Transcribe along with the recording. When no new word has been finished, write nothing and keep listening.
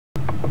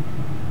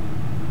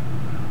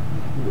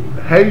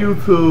Hey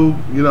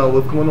YouTube, you know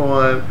what's going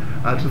on?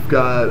 I just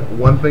got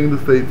one thing to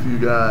say to you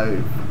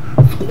guys.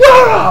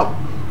 Square up!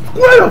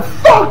 Square the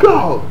fuck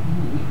up!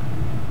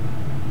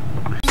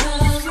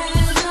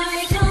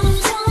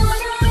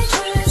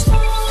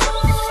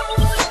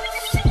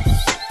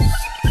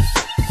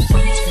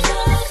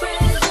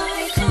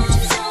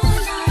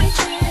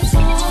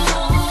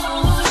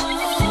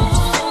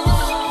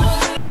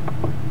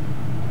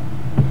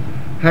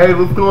 Hey,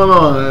 what's going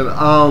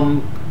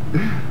on?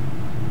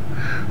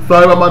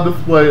 Sorry about my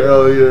display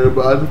earlier,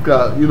 but I just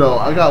got,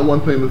 I got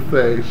one thing to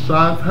say.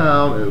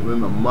 Chi-Town is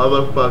in the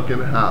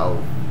motherfucking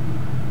house.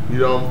 You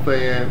know what I'm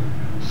saying?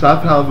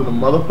 Chi-Town's in the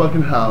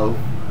motherfucking house.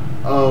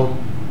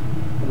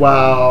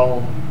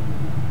 Wow.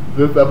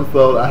 This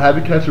episode, I had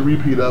to catch a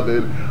repeat of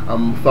it.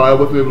 I'm sorry I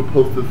wasn't able to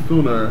post this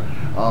sooner.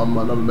 I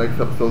know the next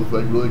episode's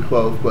like really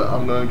close, but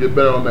I'm gonna get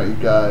better on that, you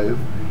guys.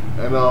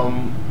 And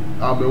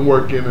I've been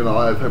working and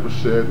all that type of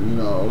shit,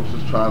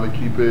 just trying to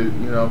keep it,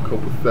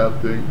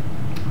 copacetic.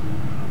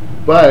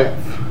 But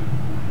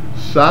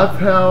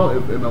Chi-Town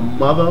is in a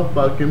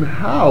motherfucking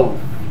house.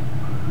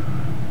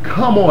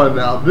 Come on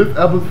now, this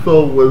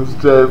episode was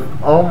just,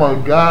 oh my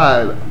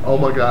god,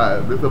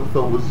 this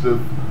episode was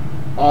just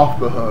off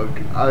the hook.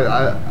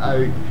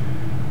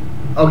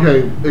 Okay,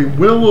 it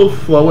went a little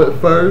slow at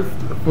first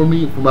for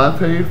me, for my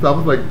taste. I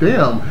was like,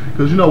 damn,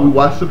 because we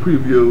watched the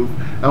previews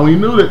and we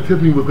knew that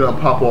Tiffany was gonna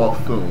pop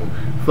off soon.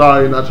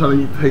 Sorry, not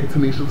trying to take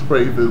Tanisha's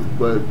phrases,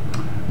 but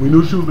we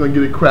knew she was gonna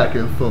get it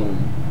cracking soon.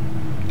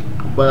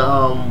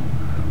 But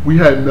we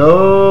had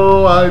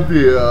no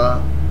idea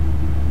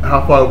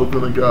how far it was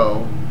gonna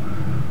go.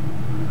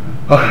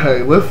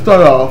 Okay, let's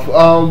start off.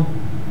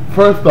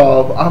 First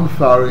off, I'm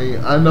sorry.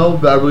 I know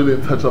that I really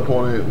didn't touch up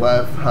on it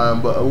last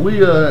time, but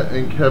Aaliyah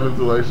and Kevin's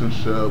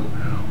relationship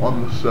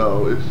on the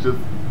show, it's just,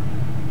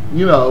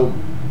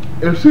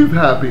 if she's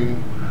happy,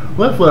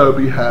 let's let her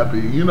be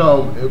happy.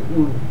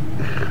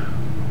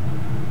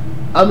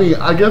 I mean,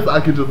 I guess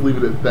I could just leave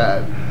it at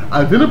that.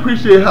 I didn't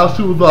appreciate how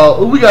she was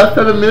all, oh, we got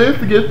 7 minutes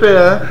to get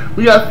there.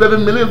 We got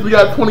 7 minutes, we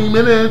got 20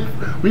 minutes,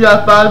 we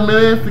got 5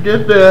 minutes to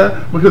get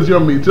there. Because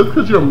just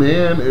because your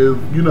man is,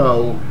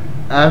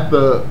 at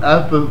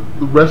the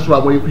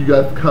restaurant waiting for you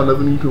guys to come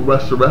doesn't mean you can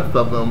rush the rest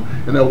of them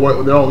and they're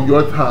on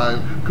your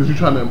time because you're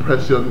trying to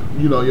impress your,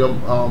 your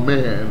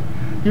man.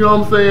 You know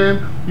what I'm saying?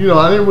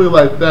 I didn't really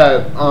like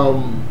that.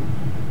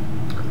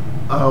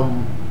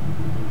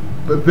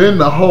 But then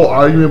the whole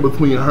argument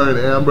between her and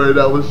Amber,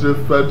 that was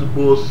just such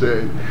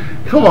bullshit.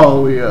 Come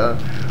on, Aaliyah.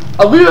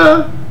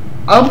 Aaliyah,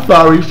 I'm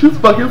sorry, she's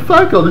fucking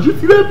psycho. Did you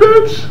see that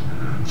bitch?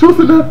 She was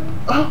in that.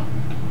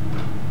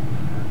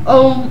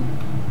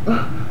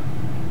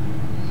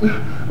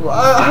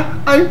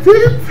 I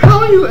did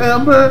tell you,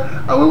 Amber.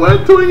 We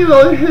weren't doing it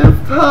on his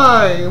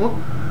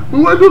time.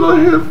 We weren't doing it on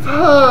his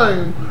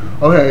time.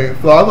 Okay,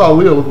 so I thought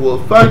Aaliyah was a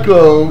little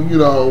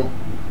psycho,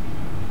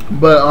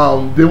 But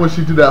then when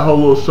she did that whole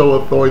little show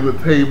of throwing the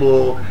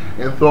table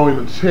and throwing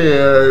the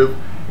chairs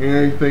and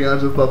everything, I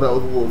just thought that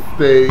was a little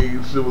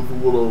staged. It was a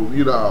little,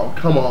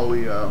 come on,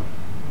 Leah.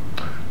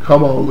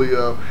 Come on,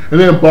 Leah. And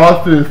then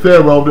Boston and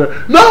Sarah over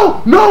there,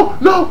 no,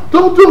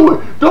 don't do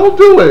it. Don't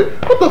do it.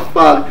 What the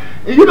fuck?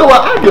 And you know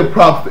what? I give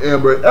props to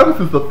Amber. Ever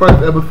since the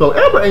first episode,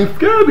 Amber ain't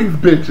scared of these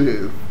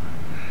bitches.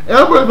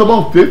 Amber is the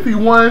most ditzy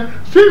one.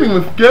 She ain't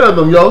even scared of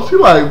them, yo. She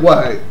like,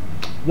 what?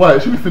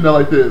 She be sitting there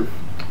like this.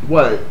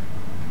 What?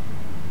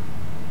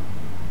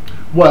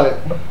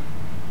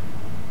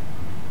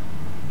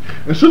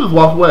 And she'll just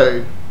walk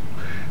away.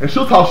 And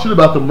she'll talk shit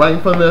about them right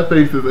in front of their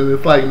faces, and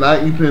it's like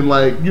not even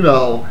like,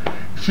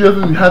 she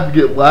doesn't have to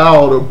get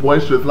loud or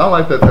boisterous, and I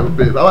like that type of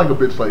bitch. I like a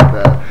bitch like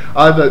that.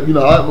 I like that,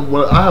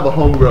 I have a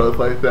homegirl that's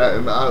like that,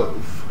 and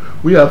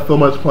we have so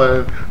much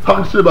fun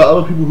talking shit about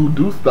other people who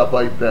do stuff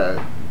like that.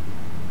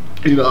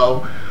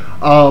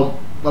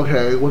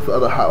 Okay, what's the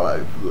other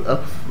highlights?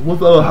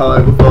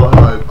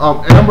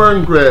 Amber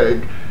and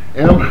Greg.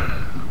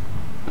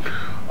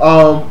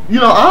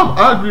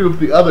 I agree with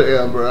the other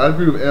Amber. I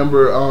agree with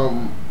Amber.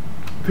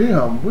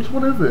 Damn, which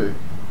one is it?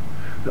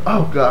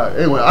 Oh God.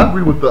 Anyway, I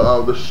agree with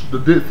the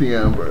ditzy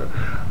Amber.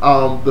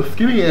 The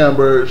skinny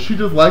Amber, she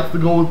just likes to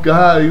go with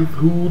guys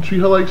who treat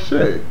her like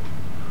shit.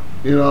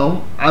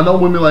 I know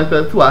women like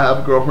that too. I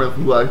have girlfriends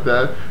who like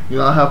that.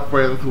 I have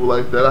friends who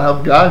like that. I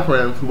have guy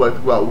friends who like to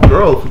go out with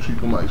girls who treat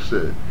them like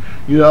shit.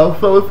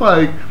 So it's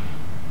like,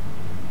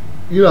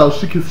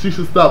 she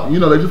should stop.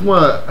 They just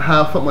want to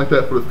have something like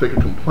that for the sake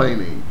of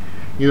complaining.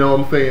 You know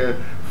what I'm saying?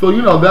 So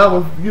that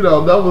was,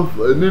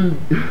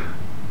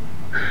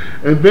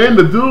 and then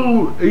the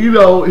dude,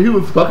 he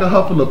was fucking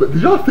her from the back.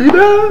 Did y'all see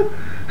that?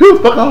 He was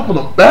fucking her from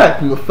the back,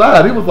 from the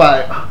side. He was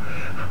like,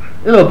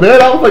 in the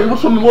bed. I was like, it was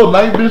from the little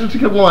night vision. She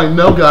kept going like,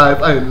 no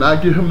guys, I did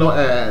not give him no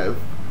ass.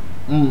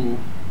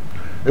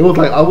 It was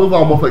like, I was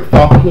almost like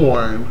soft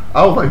porn.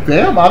 I was like,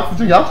 damn,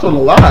 Oxygen, y'all showing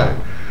a lot.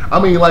 I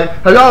mean, like,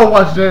 have y'all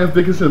watched James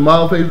Dickinson's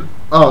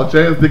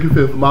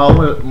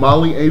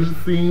modeling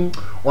agency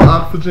on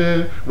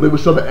Oxygen, when they would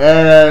show the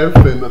ass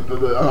and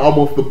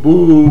almost the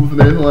boobs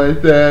and everything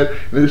like that,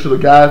 and they show the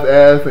guy's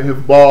ass and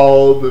his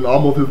balls and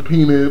almost his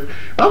penis.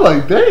 I'm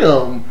like,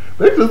 damn,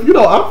 they just, you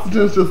know,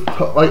 Oxygen's just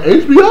like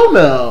HBO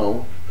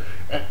now,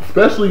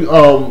 especially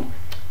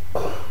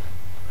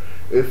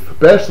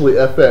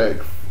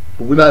FX.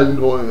 But we're not even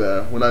going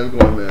there. We're not even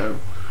going there.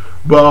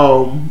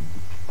 But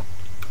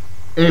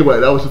anyway,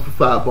 that was just a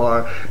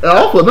sidebar. And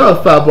also another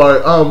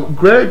sidebar.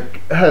 Greg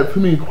had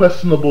too many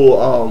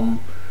questionable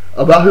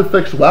about his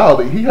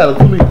sexuality. He had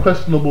too many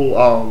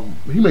questionable.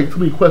 He made too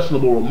many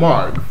questionable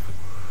remarks.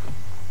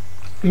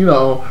 You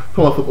know,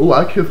 someone said, "Oh,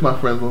 I kiss my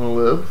friends on the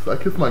lips. I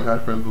kiss my guy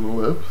friends on the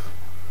lips."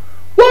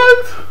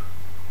 What?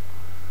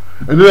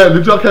 And then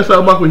did y'all catch that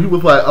remark when he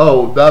was like,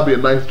 "Oh, that'd be a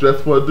nice dress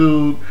for a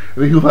dude,"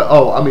 and then he was like,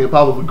 "Oh, I mean, if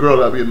I was a girl,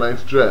 that'd be a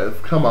nice dress."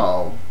 Come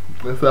on,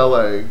 it's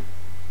LA,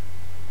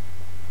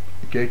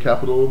 gay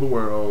capital of the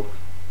world.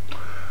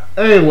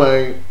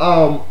 Anyway,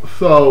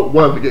 so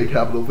one of the gay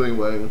capitals,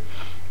 anyway.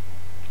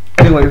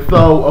 Anyway,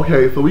 so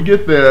okay, so we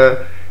get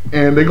there,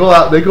 and they go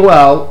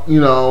out, you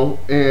know,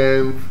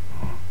 and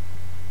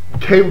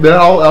they're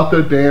all out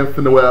there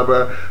dancing or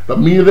whatever. The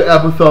meat of the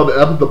episode,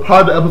 the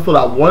part of the episode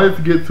I wanted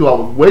to get to, I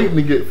was waiting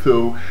to get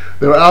to.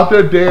 They were out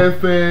there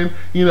dancing,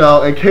 you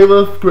know, and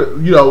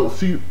Kayla, you know,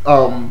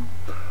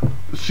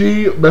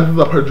 she messes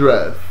up her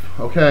dress,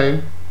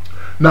 okay?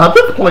 Now at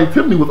this point,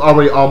 Tiffany was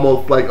already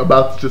almost like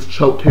about to just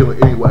choke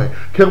Kayla anyway.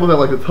 Kayla was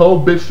like a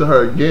total bitch to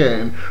her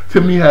again.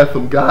 Tiffany had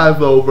some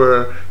guys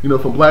over, you know,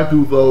 some black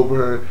dudes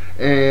over,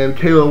 and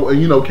Kayla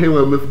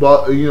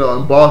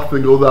and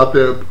Boston goes out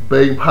there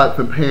banging pots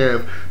and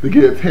pans to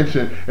get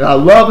attention. And I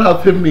love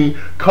how Tiffany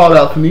called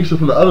out Tanisha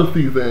from the other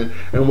season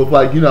and was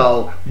like, you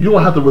know, you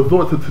don't have to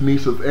resort to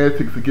Tanisha's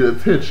antics to get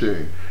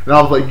attention. And I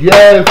was like,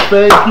 yes,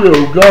 thank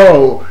you,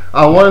 go.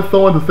 I wanted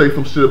someone to say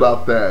some shit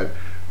about that.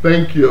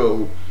 Thank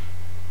you.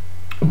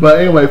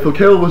 But anyway, so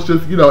Kayla was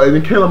just, you know, and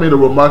then Kayla made a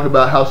remark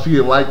about how she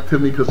didn't like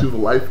Tiffany because she was a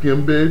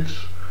light-skinned bitch.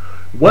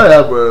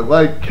 Whatever.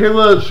 Like,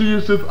 Kayla, she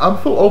is just, I'm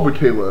so over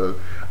Kayla.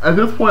 At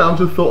this point, I'm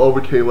just so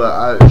over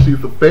Kayla.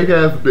 She's a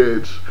fake-ass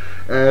bitch.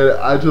 And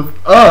I just,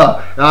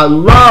 and I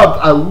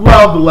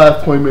loved the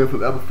last 20 minutes of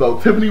the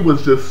episode. Tiffany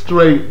was just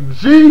straight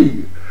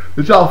G.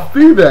 Did y'all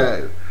see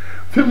that?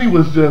 Tiffany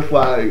was just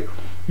like,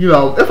 you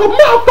know, it's a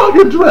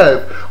motherfucking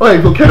dress. Okay,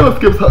 so Kayla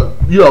skips her,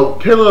 you know,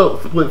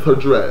 Kayla splits her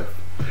dress.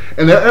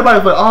 And then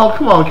everybody's like, oh,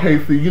 come on,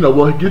 Casey, you know,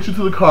 we'll get you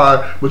to the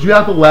car, but you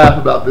have to laugh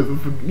about this.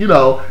 It's, you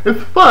know,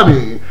 it's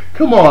funny.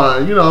 Come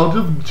on, you know,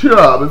 just cheer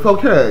up. It's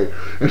okay.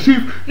 And she's,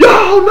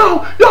 y'all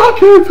know, y'all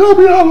can't tell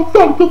me how to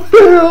fucking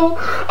feel.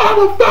 I'm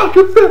a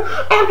fucking feel.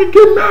 I can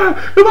get mad.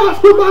 If I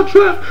split my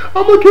dress,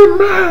 I'm gonna get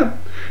mad.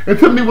 And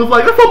Tiffany was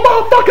like, it's a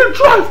motherfucking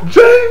dress,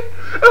 G.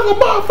 It's a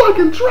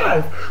motherfucking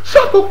dress.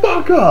 Shut the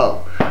fuck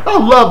up. I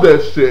love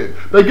that shit.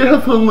 They get her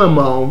to the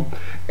limo,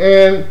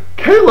 and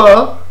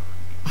Kayla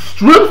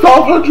strips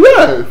off her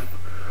dress,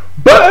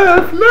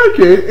 butt-ass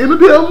naked in the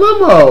damn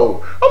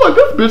limo. I'm like,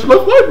 this bitch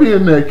must like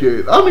being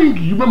naked. I mean,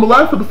 you remember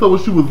last episode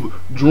when she was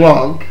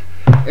drunk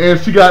and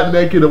she got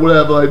naked or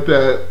whatever like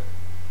that,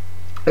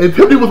 and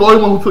Tiffany was the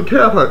only one who took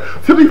care of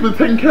her. Tiffany's been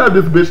taking care of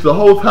this bitch the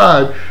whole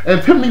time,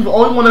 and Tiffany's the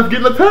only one that's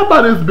getting attacked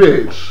by this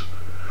bitch.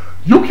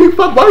 Why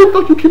the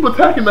fuck you keep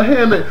attacking the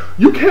hand that,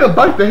 you can't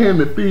bite the hand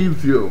that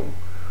feeds you.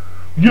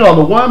 You know,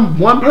 the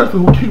one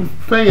person who keeps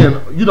saying,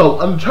 you know,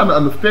 I'm trying to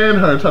understand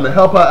her and trying to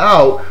help her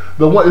out,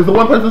 is the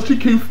one person she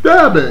keeps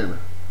stabbing.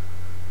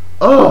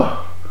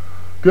 Oh,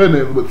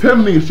 goodness. But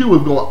Tiffany, she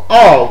was going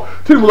off.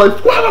 Tiffany was like,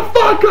 squat the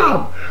fuck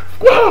up!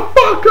 Squat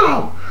the fuck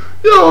up!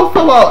 You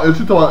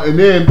know, and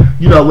then,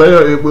 you know,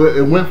 later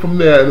it went from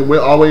there and it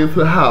went all the way into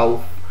the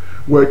house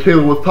where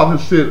Kayla was talking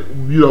shit,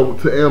 you know,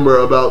 to Amber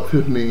about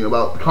Tiffany,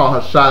 about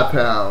calling her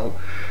Chi-Town.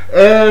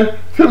 And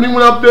Tiffany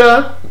went up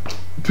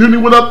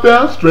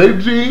there, straight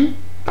G.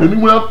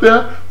 Tiffany went up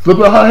there,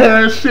 flipping her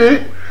hair and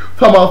shit,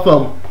 talking about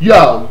something.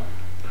 Yo,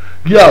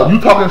 you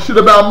talking shit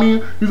about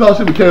me? You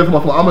talking shit to Kayla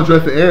about something? I'm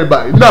addressing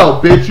everybody. No,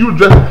 bitch, you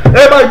addressing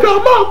everybody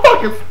down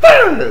motherfucking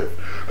stairs.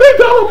 They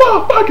down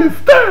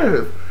motherfucking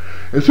stairs.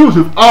 And she was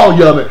just all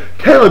yelling.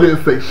 Kayla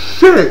didn't say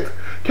shit.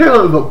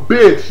 Kayla is a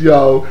bitch,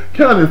 yo.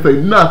 Kayla didn't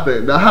say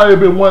nothing. Now, had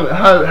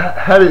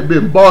it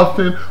been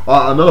Boston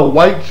or another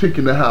white chick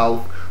in the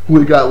house who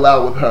had got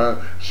loud with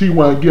her, she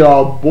wanted to get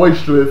all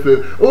boisterous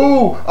and,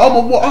 ooh,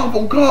 I'm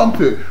from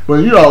Compton. But,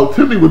 you know,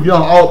 Tiffany was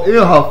yelling all in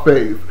her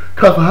face,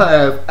 cussing her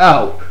ass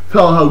out,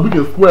 telling her we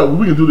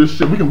can do this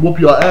shit, we can whoop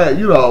your ass,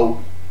 you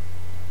know,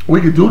 we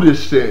can do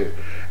this shit.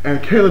 And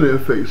Kayla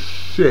didn't say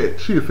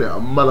shit. She didn't say a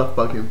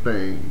motherfucking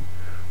thing.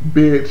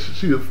 Bitch,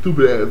 she a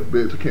stupid ass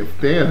bitch. I can't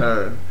stand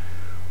her.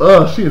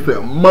 She didn't say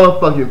a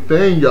motherfucking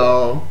thing,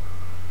 y'all.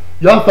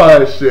 Y'all saw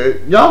that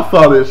shit. Y'all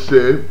saw this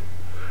shit.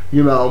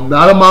 You know,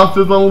 now the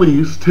monster's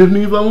unleashed.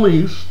 Tiffany's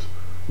unleashed.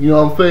 You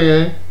know what I'm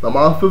saying? The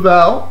monster's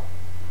out.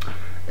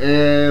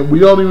 And we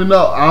don't even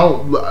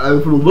know.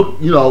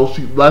 Look, you know,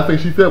 last thing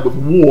she said was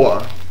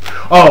war.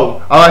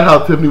 Oh, I like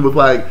how Tiffany was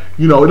like,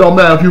 you know, it don't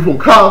matter if you're from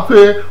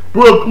Compton,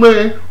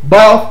 Brooklyn,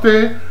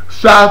 Boston,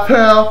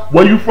 Chi-Town,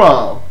 where you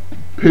from?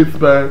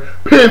 Pittsburgh.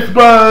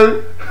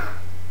 Pittsburgh!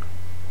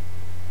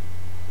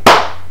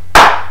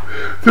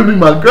 Tiffany,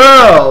 my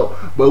girl!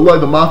 But like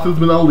the monster's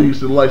been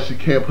unleashed and like she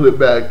can't put it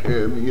back,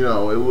 and you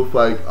know, it looks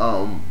like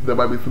there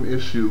might be some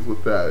issues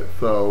with that.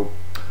 So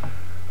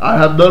I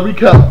have no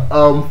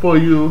recap for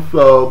you,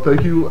 so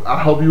thank you. I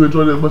hope you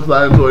enjoyed it as much as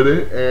I enjoyed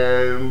it,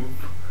 and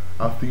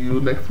I'll see you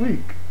next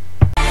week.